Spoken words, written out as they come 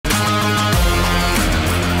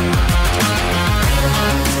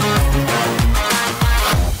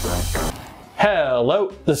Hello,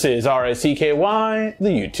 this is RACKY, the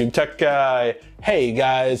YouTube Tech Guy. Hey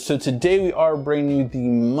guys, so today we are bringing you the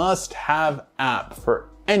must-have app for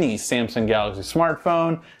any Samsung Galaxy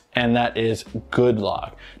smartphone, and that is Good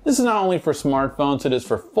Lock. This is not only for smartphones, it is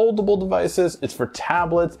for foldable devices, it's for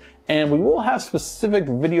tablets, and we will have specific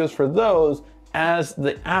videos for those as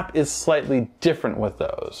the app is slightly different with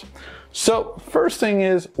those. So first thing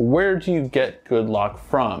is, where do you get Good Lock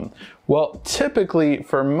from? Well, typically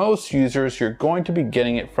for most users, you're going to be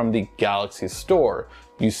getting it from the Galaxy Store.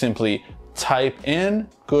 You simply type in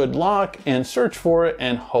Good Lock and search for it,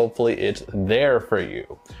 and hopefully it's there for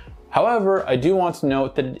you. However, I do want to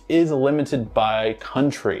note that it is limited by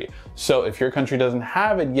country. So if your country doesn't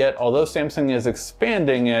have it yet, although Samsung is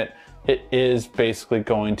expanding it, it is basically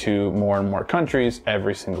going to more and more countries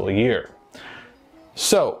every single year.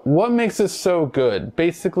 So what makes this so good?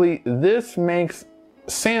 Basically, this makes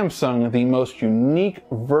Samsung the most unique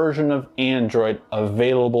version of Android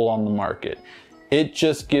available on the market. It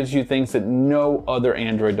just gives you things that no other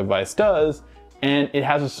Android device does, and it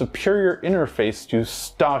has a superior interface to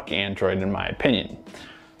stock Android in my opinion.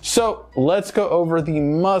 So let's go over the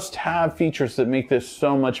must-have features that make this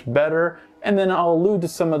so much better, and then I'll allude to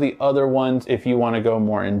some of the other ones if you want to go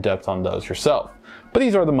more in depth on those yourself. But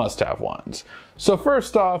these are the must-have ones. So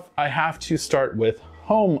first off, I have to start with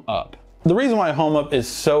Home Up. The reason why Home Up is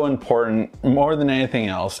so important more than anything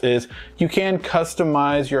else is you can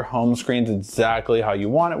customize your home screens exactly how you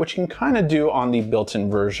want it, which you can kind of do on the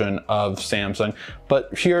built-in version of Samsung,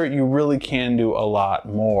 but here you really can do a lot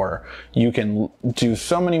more. You can do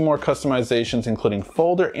so many more customizations, including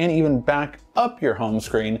folder and even back up your home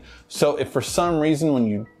screen. So if for some reason when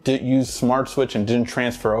you did use Smart Switch and didn't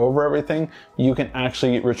transfer over everything, you can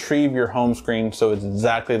actually retrieve your home screen so it's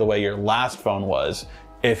exactly the way your last phone was,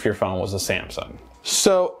 if your phone was a Samsung.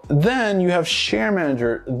 So then you have Share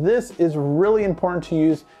Manager. This is really important to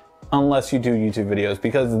use unless you do YouTube videos,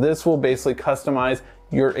 because this will basically customize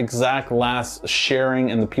your exact last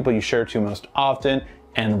sharing and the people you share to most often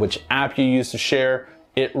and which app you use to share.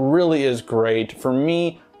 It really is great. For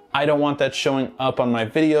me, I don't want that showing up on my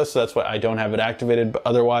video, so that's why I don't have it activated, but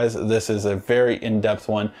otherwise this is a very in-depth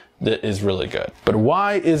one that is really good. But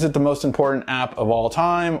why is it the most important app of all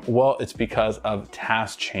time? Well, it's because of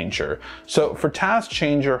Task Changer. So for Task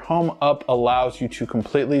Changer, Home Up allows you to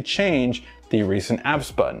completely change the recent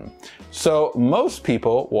apps button. So most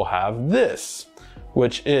people will have this,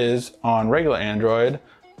 which is on regular Android,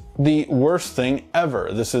 the worst thing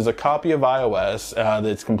ever. This is a copy of iOS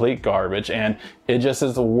that's complete garbage, and it just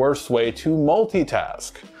is the worst way to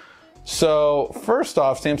multitask. So first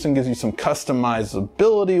off, Samsung gives you some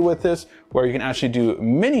customizability with this, where you can actually do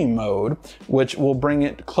mini mode, which will bring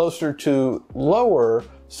it closer to lower,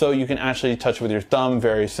 so you can actually touch with your thumb,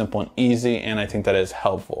 very simple and easy, and I think that is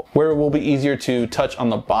helpful. Where it will be easier to touch on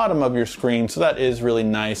the bottom of your screen, so that is really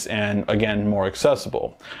nice and again, more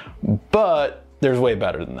accessible. But there's way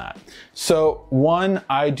better than that. So one,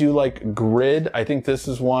 I do like Grid. I think this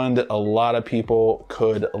is one that a lot of people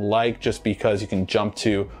could like just because you can jump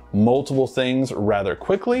to multiple things rather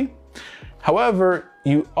quickly. However,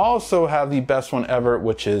 you also have the best one ever,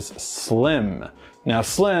 which is Slim. Now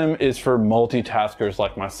Slim is for multitaskers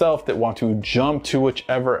like myself that want to jump to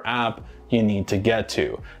whichever app you need to get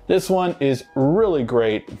to. This one is really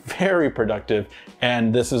great, very productive,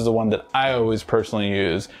 and this is the one that I always personally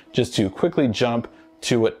use just to quickly jump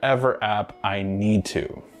to whatever app I need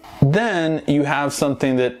to. Then you have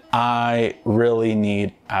something that I really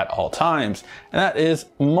need at all times, and that is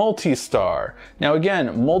MultiStar. Now again,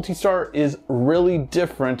 MultiStar is really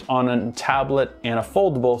different on a tablet and a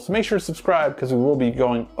foldable, so make sure to subscribe because we will be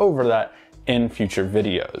going over that in future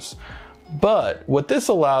videos. But what this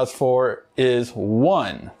allows for is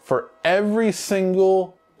one, for every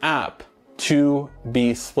single app to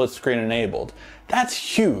be split screen enabled. That's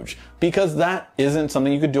huge because that isn't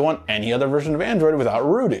something you could do on any other version of Android without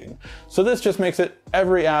rooting. So this just makes it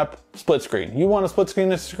every app split screen. You want to split screen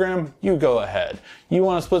Instagram? You go ahead. You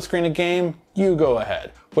want to split screen a game? You go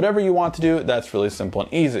ahead. Whatever you want to do, that's really simple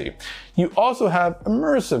and easy. You also have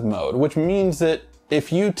immersive mode, which means that if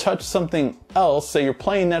you touch something else, say you're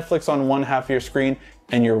playing Netflix on one half of your screen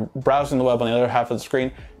and you're browsing the web on the other half of the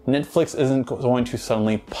screen, Netflix isn't going to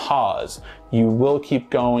suddenly pause. You will keep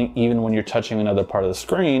going even when you're touching another part of the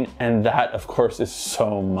screen, and that of course is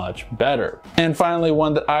so much better. And finally,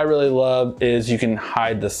 one that I really love is you can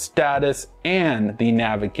hide the status and the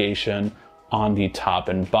navigation on the top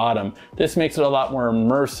and bottom. This makes it a lot more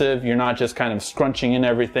immersive. You're not just kind of scrunching in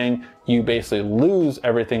everything. You basically lose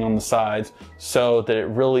everything on the sides so that it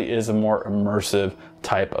really is a more immersive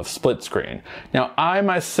type of split screen. Now, I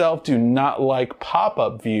myself do not like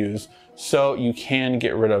pop-up views, so you can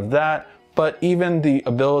get rid of that. But even the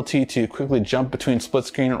ability to quickly jump between split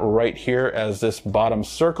screen right here as this bottom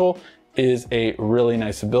circle is a really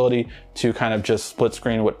nice ability to kind of just split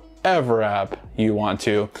screen whatever app you want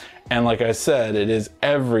to. And like I said, it is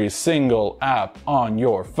every single app on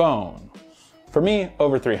your phone. For me,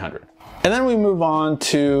 over 300. And then we move on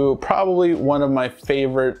to probably one of my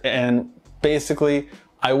favorite, and basically,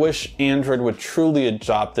 I wish Android would truly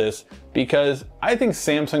adopt this, because I think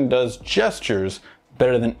Samsung does gestures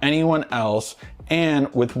better than anyone else.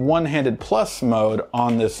 And with one-handed plus mode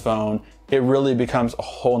on this phone, it really becomes a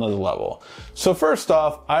whole nother level. So first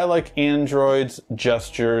off, I like Android's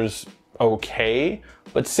gestures okay,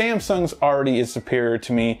 but Samsung's already is superior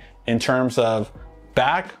to me in terms of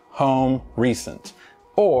back, home, recent,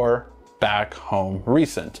 or back, home,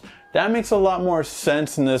 recent. That makes a lot more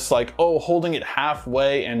sense in this, like, oh, holding it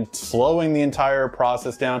halfway and slowing the entire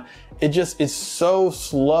process down. It just is so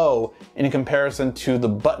slow in comparison to the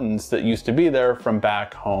buttons that used to be there from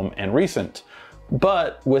back, home, and recent.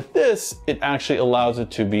 But with this, it actually allows it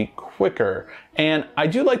to be quicker. And I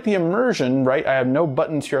do like the immersion, right? I have no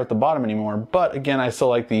buttons here at the bottom anymore, but again, I still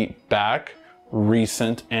like the back,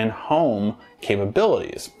 recent, and home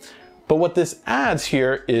capabilities. But what this adds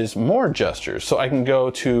here is more gestures. So I can go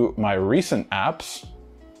to my recent apps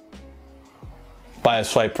by a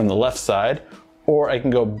swipe from the left side, or I can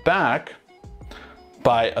go back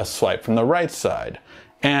by a swipe from the right side.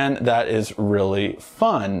 And that is really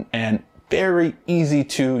fun and very easy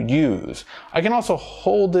to use. I can also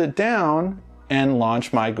hold it down and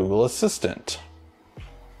launch my Google Assistant.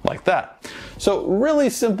 Like that. So really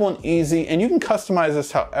simple and easy, and you can customize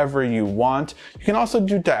this however you want. You can also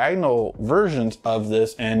do diagonal versions of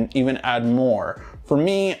this and even add more. For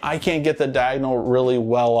me, I can't get the diagonal really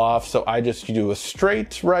well off, so I just do a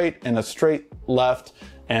straight right and a straight left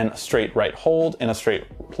and a straight right hold and a straight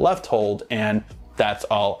left hold, and that's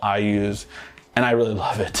all I use, and I really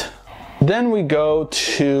love it. Then we go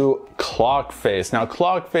to clock face. Now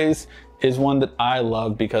clock face is one that I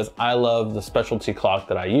love because I love the specialty clock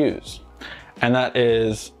that I use. And that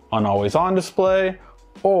is on always on display,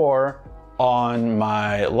 or on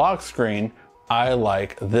my lock screen, I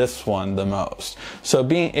like this one the most. So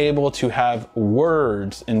being able to have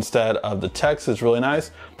words instead of the text is really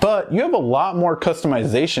nice, but you have a lot more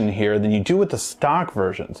customization here than you do with the stock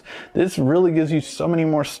versions. This really gives you so many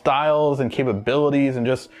more styles and capabilities and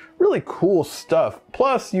just really cool stuff.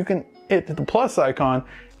 Plus you can hit the plus icon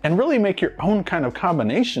and really make your own kind of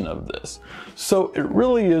combination of this. So it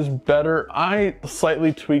really is better. I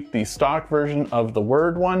slightly tweaked the stock version of the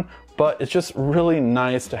Word one, but it's just really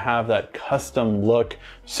nice to have that custom look.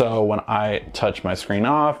 So when I touch my screen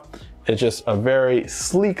off, it's just a very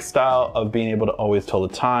sleek style of being able to always tell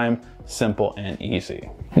the time, simple and easy.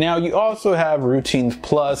 Now you also have Routines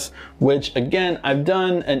Plus, which again, I've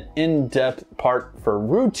done an in-depth part for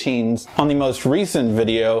routines on the most recent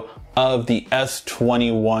video of the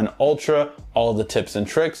S21 Ultra, all the tips and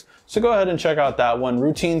tricks. So go ahead and check out that one.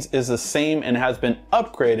 Routines is the same and has been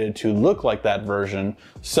upgraded to look like that version.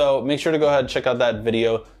 So make sure to go ahead and check out that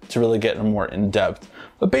video to really get more in depth.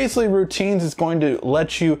 But basically Routines is going to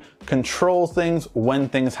let you control things when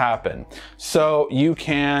things happen. So you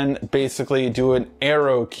can basically do an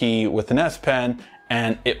arrow key with an S Pen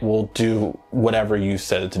and it will do whatever you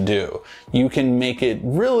set it to do. You can make it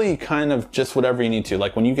really kind of just whatever you need to.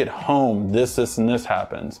 Like when you get home, this, and this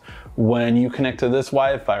happens. When you connect to this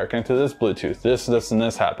Wi-Fi or connect to this Bluetooth, this, and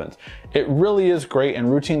this happens. It really is great, and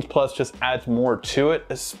Routines Plus just adds more to it,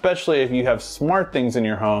 especially if you have smart things in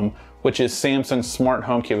your home, which is Samsung's smart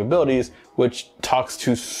home capabilities, which talks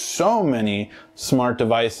to so many smart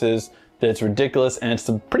devices that it's ridiculous, and it's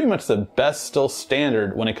pretty much the best still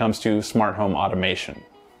standard when it comes to smart home automation.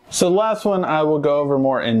 So the last one I will go over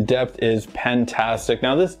more in depth is Pentastic.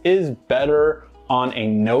 Now this is better on a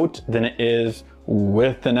Note than it is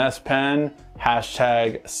with an S Pen,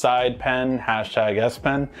 hashtag side pen, hashtag S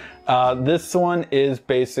Pen. This one is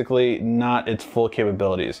basically not its full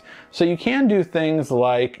capabilities. So you can do things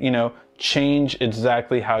like, change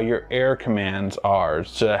exactly how your air commands are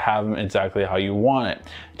to have them exactly how you want it.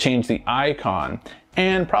 Change the icon.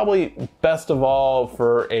 And probably best of all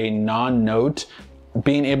for a non-Note,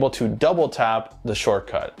 being able to double tap the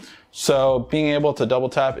shortcut. So being able to double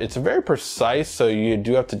tap, it's very precise, so you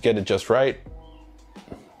do have to get it just right.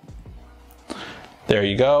 There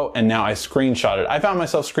you go. And now I screenshot it. I found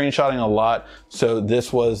myself screenshotting a lot, so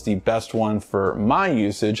this was the best one for my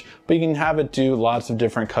usage, but you can have it do lots of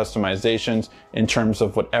different customizations in terms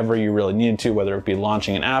of whatever you really need to, whether it be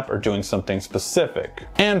launching an app or doing something specific.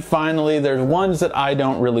 And finally, there's ones that I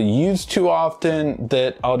don't really use too often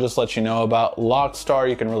that I'll just let you know about. Lockstar,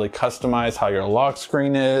 you can really customize how your lock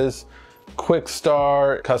screen is. Quick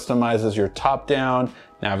Start customizes your top-down.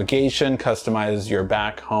 Navigation customizes your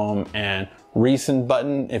back, home, and recent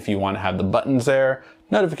button if you want to have the buttons there.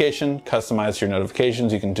 Notification, customize your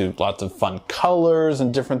notifications. You can do lots of fun colors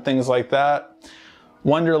and different things like that.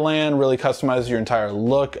 Wonderland really customizes your entire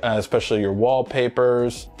look, especially your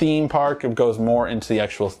wallpapers. Theme Park, it goes more into the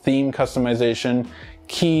actual theme customization.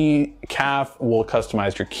 Calf will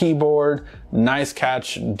customize your keyboard. Nice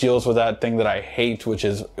Catch deals with that thing that I hate, which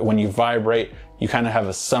is when you vibrate, you kind of have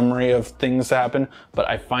a summary of things that happen, but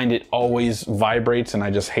I find it always vibrates and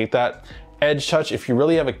I just hate that. Edge Touch, if you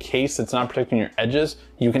really have a case that's not protecting your edges,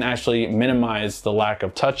 you can actually minimize the lack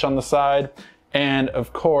of touch on the side. And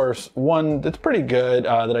of course, one that's pretty good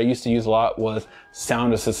that I used to use a lot was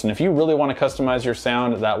Sound Assistant. If you really want to customize your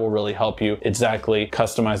sound, that will really help you exactly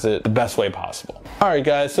customize it the best way possible. All right,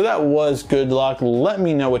 guys, so that was Good Luck. Let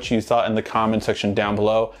me know what you thought in the comment section down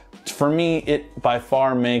below. For me, it by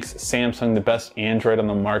far makes Samsung the best Android on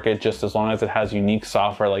the market, just as long as it has unique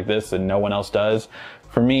software like this that no one else does.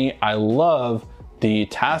 For me, I love the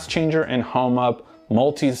Task Changer and Home Up.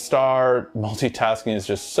 MultiStar, multitasking is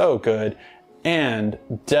just so good. And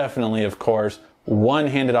definitely, of course,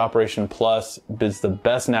 One-Handed Operation Plus is the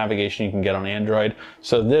best navigation you can get on Android.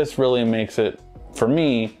 So this really makes it, for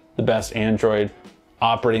me, the best Android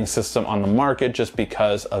operating system on the market just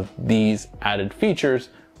because of these added features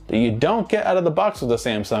that you don't get out of the box with the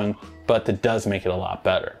Samsung, but that does make it a lot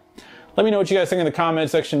better. Let me know what you guys think in the comment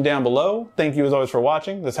section down below. Thank you as always for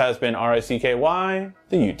watching. This has been RICKY,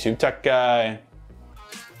 the YouTube Tech Guy.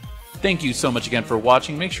 Thank you so much again for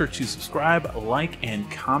watching. Make sure to subscribe, like,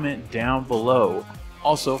 and comment down below.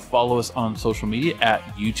 Also, follow us on social media at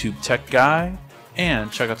YouTube Tech Guy,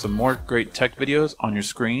 and check out some more great tech videos on your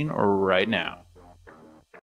screen right now.